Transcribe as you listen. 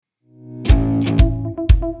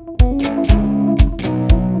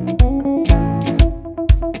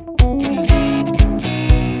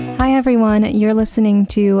everyone, you're listening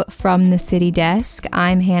to From the City Desk.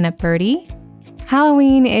 I'm Hannah Purdy.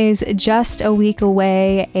 Halloween is just a week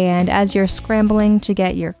away, and as you're scrambling to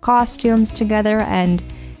get your costumes together and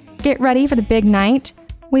get ready for the big night,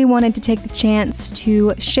 we wanted to take the chance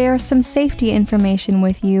to share some safety information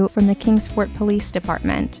with you from the Kingsport Police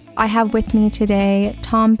Department. I have with me today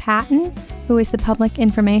Tom Patton, who is the Public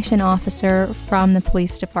Information Officer from the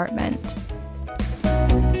Police Department.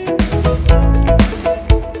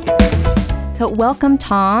 So welcome,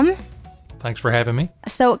 Tom. Thanks for having me.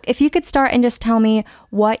 So if you could start and just tell me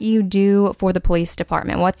what you do for the police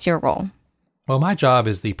department. What's your role? Well, my job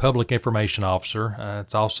is the Public Information Officer.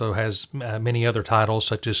 It also has many other titles,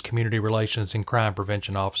 such as Community Relations and Crime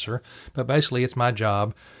Prevention Officer. But basically, it's my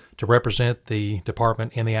job to represent the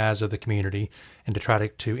department in the eyes of the community and to try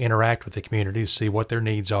to interact with the community to see what their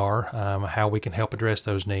needs are, how we can help address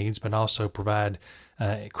those needs, but also provide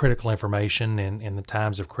critical information in the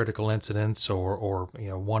times of critical incidents or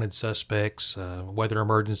wanted suspects, weather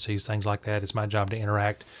emergencies, things like that. It's my job to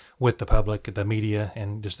interact with the public, the media,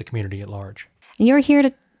 and just the community at large. You're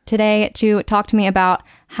here today to talk to me about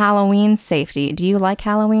Halloween safety. Do you like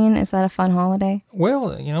Halloween? Is that a fun holiday?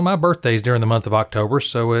 Well, my birthday's during the month of October,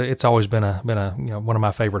 so it's always been a one of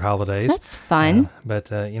my favorite holidays. That's fun.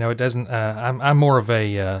 But it doesn't. I'm more of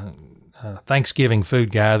a Thanksgiving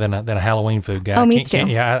food guy than a Halloween food guy. Oh, me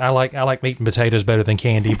too. I like meat and potatoes better than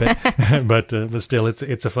candy, but but still,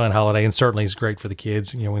 it's a fun holiday, and certainly it's great for the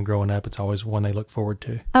kids. When growing up, it's always one they look forward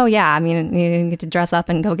to. Oh yeah, I mean you get to dress up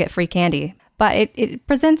and go get free candy, but it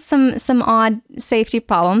presents some odd safety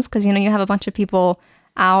problems because you have a bunch of people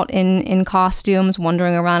out in costumes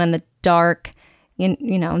wandering around in the dark.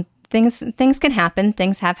 Things can happen.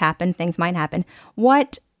 Things have happened. Things might happen.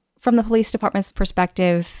 What, from the police department's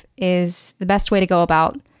perspective, is the best way to go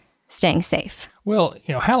about staying safe? Well,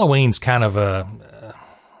 Halloween's kind of a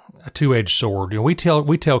two-edged sword. We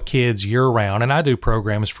tell kids year-round, and I do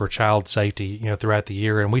programs for child safety, throughout the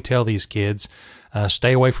year, and we tell these kids,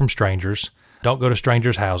 stay away from strangers, don't go to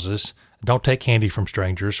strangers' houses, don't take candy from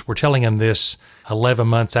strangers. We're telling them this 11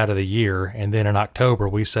 months out of the year, and then in October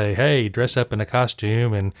we say, hey, dress up in a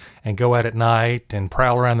costume and go out at night and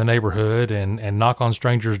prowl around the neighborhood and knock on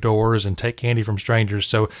strangers' doors and take candy from strangers.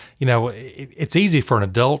 So, it's easy for an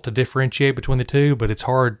adult to differentiate between the two, but it's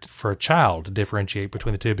hard for a child to differentiate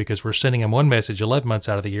between the two because we're sending them one message 11 months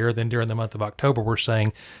out of the year, then during the month of October we're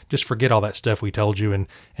saying, just forget all that stuff we told you and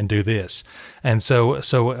do this. And so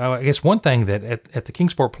I guess one thing that at the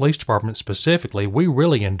Kingsport Police Department specifically, we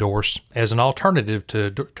really endorse as an alternative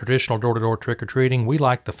to traditional door-to-door trick-or-treating. We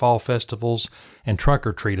like the fall festivals and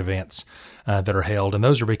trunk-or-treat events that are held, and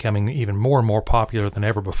those are becoming even more and more popular than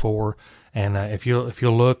ever before. And if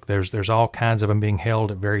you'll look, there's all kinds of them being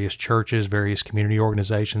held at various churches, various community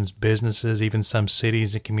organizations, businesses, even some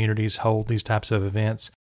cities and communities hold these types of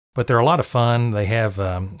events. But they're a lot of fun. They have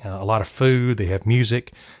a lot of food. They have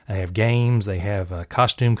music. They have games. They have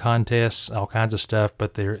costume contests, all kinds of stuff.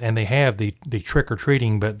 But they have the trick or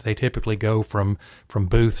treating, but they typically go from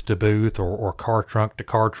booth to booth or car trunk to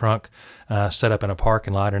car trunk, set up in a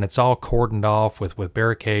parking lot, and it's all cordoned off with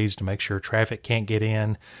barricades to make sure traffic can't get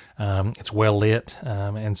in. It's well lit,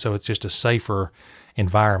 and so it's just a safer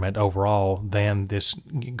environment overall than this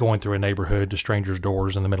going through a neighborhood to strangers'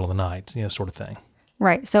 doors in the middle of the night, sort of thing.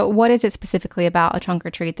 Right. So what is it specifically about a trunk or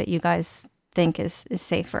treat that you guys think is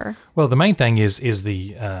safer? Well, the main thing is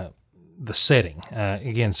the setting.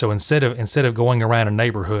 Again, so instead of going around a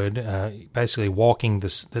neighborhood, basically walking the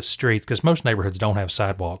streets, because most neighborhoods don't have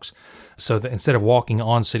sidewalks. So instead of walking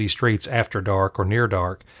on city streets after dark or near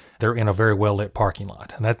dark, they're in a very well-lit parking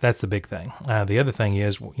lot. And that's the big thing. The other thing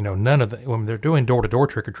is, when they're doing door-to-door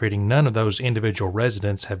trick-or-treating, none of those individual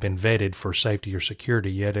residents have been vetted for safety or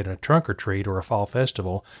security yet. At a trunk-or-treat or a fall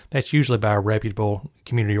festival, that's usually by a reputable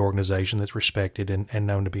community organization that's respected and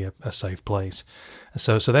known to be a safe place.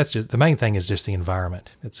 So that's just the main thing is just the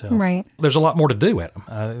environment itself. Right. There's a lot more to do at them.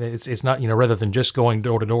 It's not, rather than just going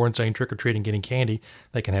door to door and saying trick or treat and getting candy,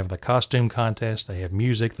 they can have the costume contest, they have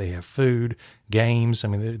music, they have food, games. I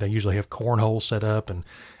mean, they usually have cornhole set up and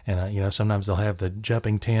sometimes they'll have the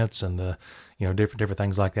jumping tents and the, different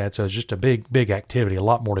things like that. So it's just a big activity, a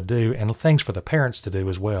lot more to do, and things for the parents to do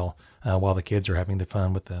as well while the kids are having the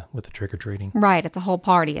fun with the trick or treating. Right. It's a whole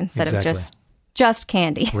party instead of just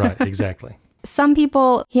candy. Right. Exactly. Some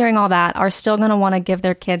people hearing all that are still going to want to give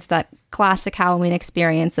their kids that classic Halloween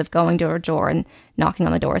experience of going door to door and knocking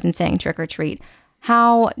on the doors and saying trick or treat.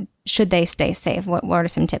 How should they stay safe? What are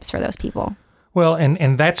some tips for those people? Well,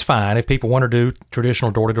 and that's fine if people want to do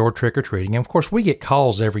traditional door-to-door trick-or-treating. And, of course, we get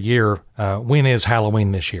calls every year, when is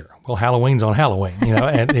Halloween this year? Well, Halloween's on Halloween,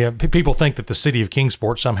 and people think that the city of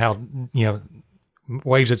Kingsport somehow,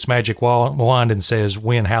 waves its magic wand and says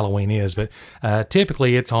when Halloween is, but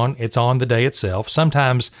typically it's on the day itself.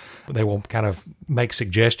 Sometimes they will kind of make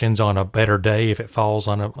suggestions on a better day if it falls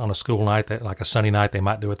on a school night, that like a Sunday night. They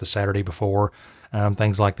might do it the Saturday before,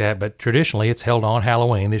 things like that. But traditionally, it's held on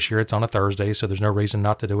Halloween. This year, it's on a Thursday, so there's no reason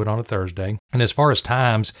not to do it on a Thursday. And as far as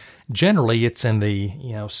times, generally it's in the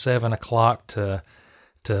 7 o'clock to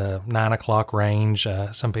 9 o'clock range.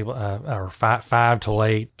 Some people are 5 till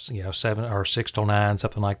 8, 7 or 6 till 9,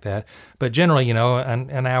 something like that. But generally,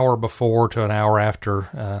 an hour before to an hour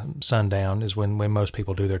after sundown is when most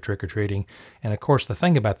people do their trick or treating. And of course, the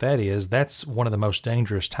thing about that is that's one of the most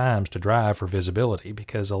dangerous times to drive for visibility,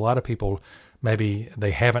 because a lot of people, maybe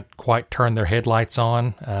they haven't quite turned their headlights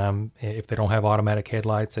on. If they don't have automatic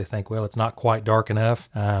headlights, they think, well, it's not quite dark enough,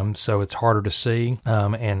 so it's harder to see.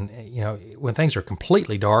 And when things are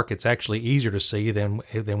completely dark, it's actually easier to see than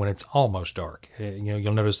when it's almost dark.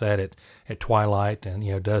 You'll notice that at twilight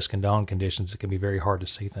and dusk and dawn conditions, it can be very hard to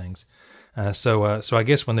see things. So I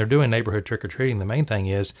guess when they're doing neighborhood trick or treating, the main thing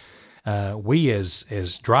is, we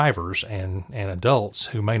as drivers and adults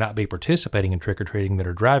who may not be participating in trick-or-treating that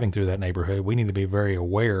are driving through that neighborhood, we need to be very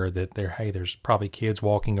aware that there's probably kids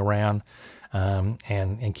walking around,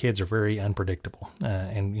 and kids are very unpredictable.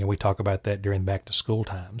 And we talk about that during back to school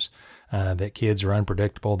times, that kids are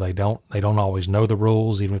unpredictable. They don't always know the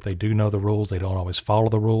rules. Even if they do know the rules, they don't always follow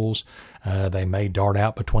the rules. They may dart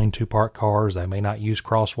out between two parked cars. They may not use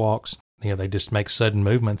crosswalks. They just make sudden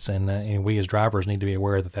movements, and we as drivers need to be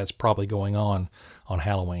aware that that's probably going on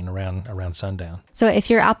Halloween around sundown. So if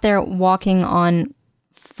you're out there walking on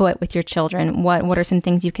foot with your children, what are some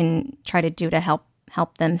things you can try to do to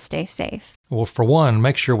help them stay safe? Well, for one,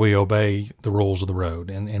 make sure we obey the rules of the road.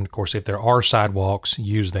 And of course, if there are sidewalks,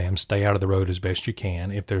 use them. Stay out of the road as best you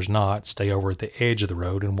can. If there's not, stay over at the edge of the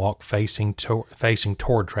road and walk facing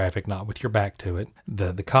toward traffic, not with your back to it.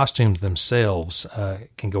 The costumes themselves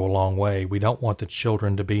can go a long way. We don't want the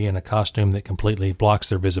children to be in a costume that completely blocks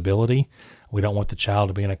their visibility. We don't want the child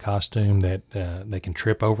to be in a costume that they can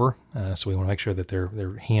trip over. So we want to make sure that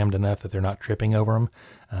they're hemmed enough that they're not tripping over them.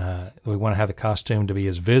 We want to have the costume to be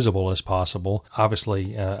as visible as possible.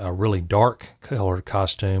 Obviously, a really dark colored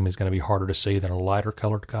costume is going to be harder to see than a lighter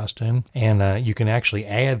colored costume. And you can actually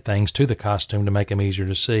add things to the costume to make them easier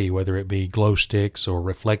to see, whether it be glow sticks or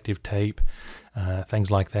reflective tape. Things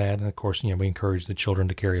like that. And of course, we encourage the children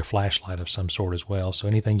to carry a flashlight of some sort as well. So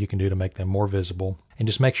anything you can do to make them more visible, and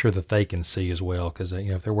just make sure that they can see as well, because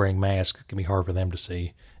if they're wearing masks, it can be hard for them to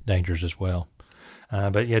see dangers as well.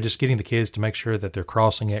 But just getting the kids to make sure that they're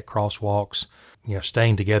crossing at crosswalks,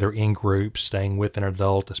 staying together in groups, staying with an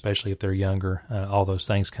adult, especially if they're younger, all those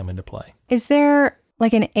things come into play. Is there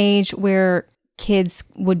like an age where kids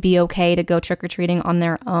would be okay to go trick-or-treating on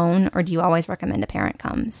their own, or do you always recommend a parent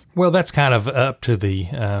comes? Well, that's kind of up to the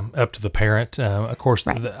parent. Of course,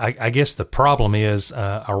 right. I guess the problem is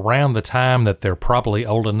around the time that they're probably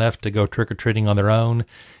old enough to go trick-or-treating on their own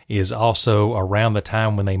is also around the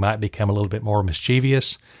time when they might become a little bit more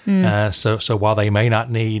mischievous. So while they may not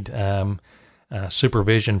need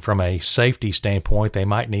supervision from a safety standpoint, they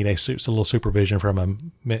might need a little supervision from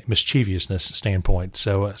a mischievousness standpoint.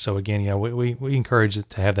 So again, we encourage it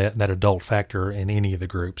to have that adult factor in any of the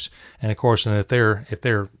groups. And of course, if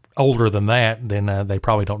they're older than that, then they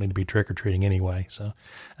probably don't need to be trick or treating anyway. So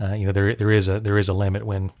there is a limit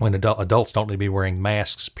when adults don't need to be wearing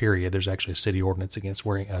masks. Period. There's actually a city ordinance against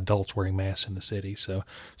adults wearing masks in the city. So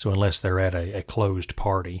unless they're at a closed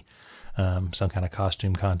party. Some kind of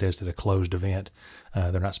costume contest at a closed event,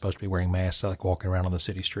 they're not supposed to be wearing masks like walking around on the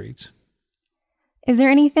city streets. Is there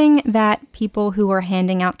anything that people who are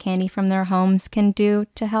handing out candy from their homes can do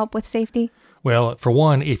to help with safety? Well, for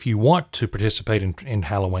one, if you want to participate in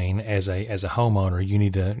Halloween as a homeowner, you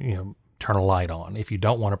need to turn a light on. If you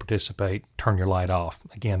don't want to participate, turn your light off.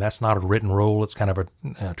 Again, that's not a written rule. It's kind of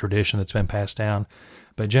a tradition that's been passed down.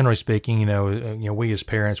 But generally speaking, we as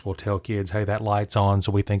parents will tell kids, hey, that light's on,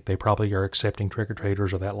 so we think they probably are accepting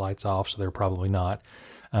trick-or-treaters, or that light's off, so they're probably not.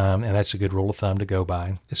 And that's a good rule of thumb to go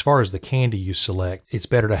by. As far as the candy you select, it's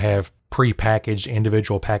better to have pre-packaged,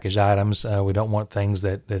 individual packaged items. We don't want things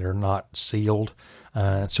that are not sealed.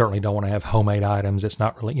 Certainly don't want to have homemade items. It's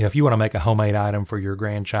not really, if you want to make a homemade item for your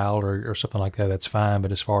grandchild or something like that, that's fine.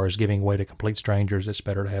 But as far as giving away to complete strangers, it's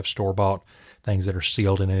better to have store-bought things that are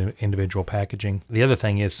sealed in individual packaging. The other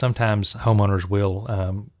thing is sometimes homeowners will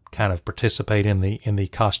kind of participate in the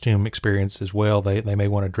costume experience as well. They may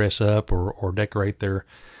want to dress up or decorate their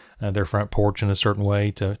their front porch in a certain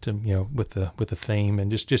way to with the theme,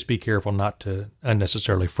 and just be careful not to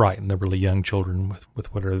unnecessarily frighten the really young children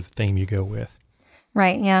with whatever the theme you go with.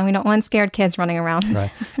 Right. Yeah. We don't want scared kids running around.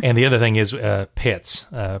 Right. And the other thing is pets.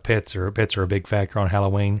 Pets are a big factor on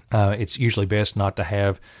Halloween. It's usually best not to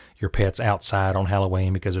have your pets outside on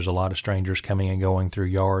Halloween because there's a lot of strangers coming and going through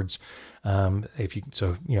yards. Either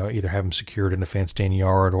have them secured in a fenced-in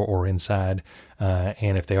yard or inside.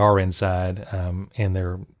 And if they are inside and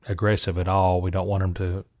they're aggressive at all, we don't want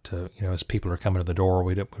them to as people are coming to the door,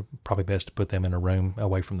 we're probably best to put them in a room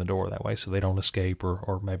away from the door that way so they don't escape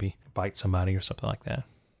or maybe bite somebody or something like that.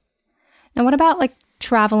 Now, what about like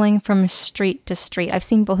traveling from street to street? I've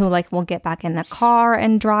seen people who will get back in the car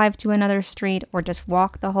and drive to another street or just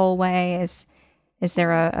walk the whole way. Is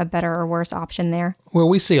there a better or worse option there? Well,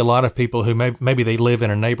 we see a lot of people who maybe they live in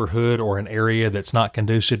a neighborhood or an area that's not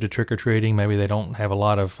conducive to trick-or-treating. Maybe they don't have a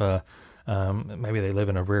lot of, maybe they live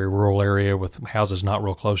in a very rural area with houses not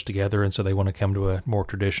real close together, and so they want to come to a more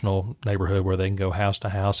traditional neighborhood where they can go house to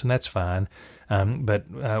house, and that's fine. But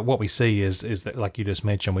what we see is that, like you just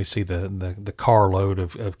mentioned, we see the carload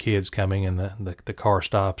of kids coming, and the car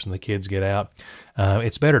stops and the kids get out.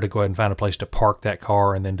 It's better to go ahead and find a place to park that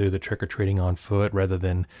car and then do the trick-or-treating on foot rather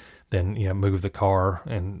than move the car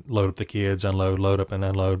and load up the kids, load up and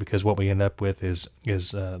unload, because what we end up with is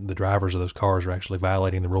the drivers of those cars are actually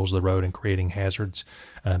violating the rules of the road and creating hazards.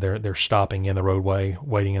 They're stopping in the roadway,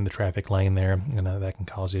 waiting in the traffic lane there, and that can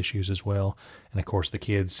cause issues as well. And of course, the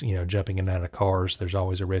kids, jumping in and out of cars, there's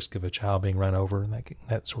always a risk of a child being run over and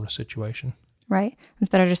that sort of situation. Right. It's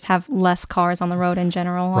better just have less cars on the road in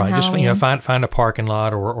general. Right. Just find a parking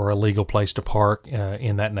lot or a legal place to park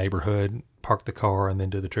in that neighborhood. Park the car and then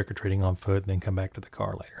do the trick-or-treating on foot and then come back to the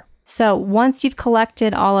car later. So once you've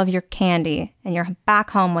collected all of your candy and you're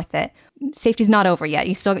back home with it, safety's not over yet.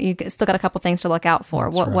 You still got a couple things to look out for.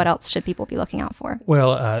 What else should people be looking out for?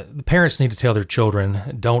 Well, the parents need to tell their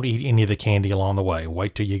children, don't eat any of the candy along the way.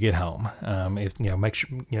 Wait till you get home. Make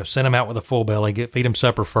sure send them out with a full belly. Feed them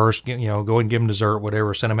supper first. Go ahead and give them dessert,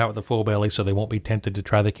 whatever. Send them out with a full belly so they won't be tempted to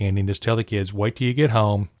try the candy. And just tell the kids, wait till you get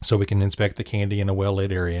home so we can inspect the candy in a well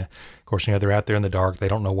lit area. Of course, they're out there in the dark. They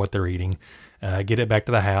don't know what they're eating. Get it back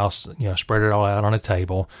to the house, spread it all out on a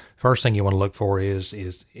table. First thing you want to look for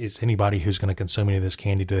is anybody who's going to consume any of this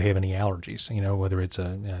candy, do they have any allergies? Whether it's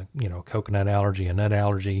a coconut allergy, a nut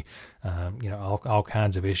allergy, all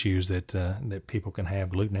kinds of issues that people can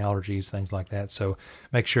have, gluten allergies, things like that. So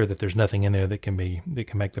make sure that there's nothing in there that can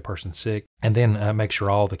make the person sick. And then make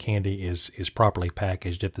sure all the candy is properly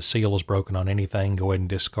packaged. If the seal is broken on anything, go ahead and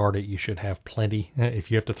discard it. You should have plenty.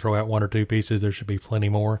 If you have to throw out one or two pieces, there should be plenty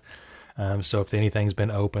more. So if anything's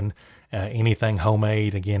been opened, anything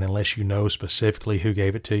homemade, again, unless you know specifically who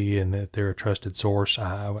gave it to you and that they're a trusted source,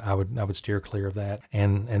 I would steer clear of that.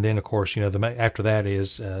 And then of course, after that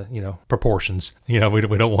is proportions. We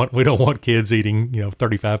don't want kids eating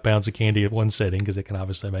 35 pounds of candy at one sitting because it can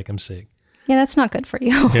obviously make them sick. Yeah, that's not good for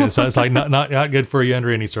you. Yeah, so it's like not good for you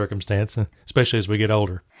under any circumstance, especially as we get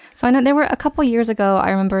older. So I know there were a couple years ago,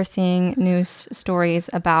 I remember seeing news stories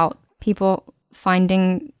about people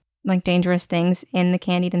finding dangerous things in the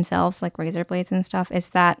candy themselves, like razor blades and stuff. Is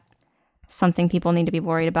that something people need to be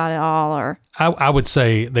worried about at all? Or I would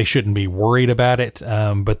say they shouldn't be worried about it,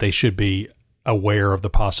 but they should be aware of the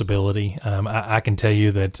possibility. I can tell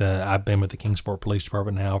you that I've been with the Kingsport Police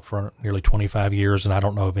Department now for nearly 25 years, and I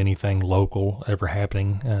don't know of anything local ever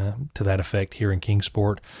happening to that effect here in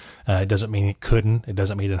Kingsport. It doesn't mean it couldn't. It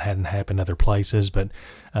doesn't mean it hadn't happened other places, but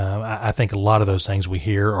I think a lot of those things we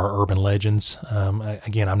hear are urban legends.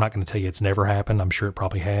 Again, I'm not going to tell you it's never happened. I'm sure it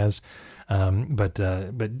probably has. But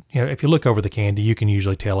if you look over the candy, you can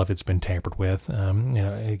usually tell if it's been tampered with.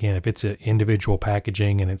 Again, if it's an individual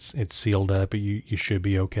packaging and it's sealed up, you should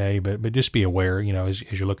be okay. But just be aware, as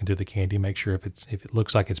you're looking through the candy, make sure if it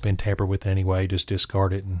looks like it's been tampered with in any way, just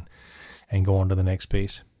discard it and go on to the next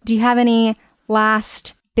piece. Do you have any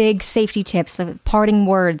last big safety tips, parting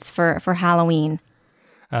words for Halloween?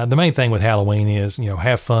 The main thing with Halloween is,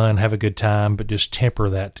 have fun, have a good time, but just temper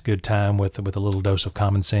that good time with a little dose of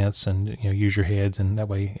common sense and, use your heads, and that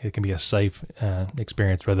way it can be a safe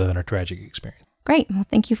experience rather than a tragic experience. Great. Well,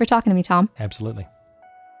 thank you for talking to me, Tom. Absolutely.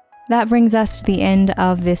 That brings us to the end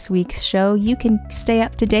of this week's show. You can stay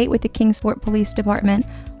up to date with the Kingsport Police Department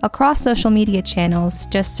across social media channels.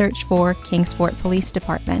 Just search for Kingsport Police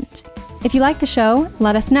Department. If you like the show,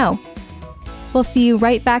 let us know. We'll see you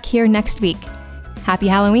right back here next week. Happy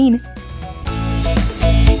Halloween!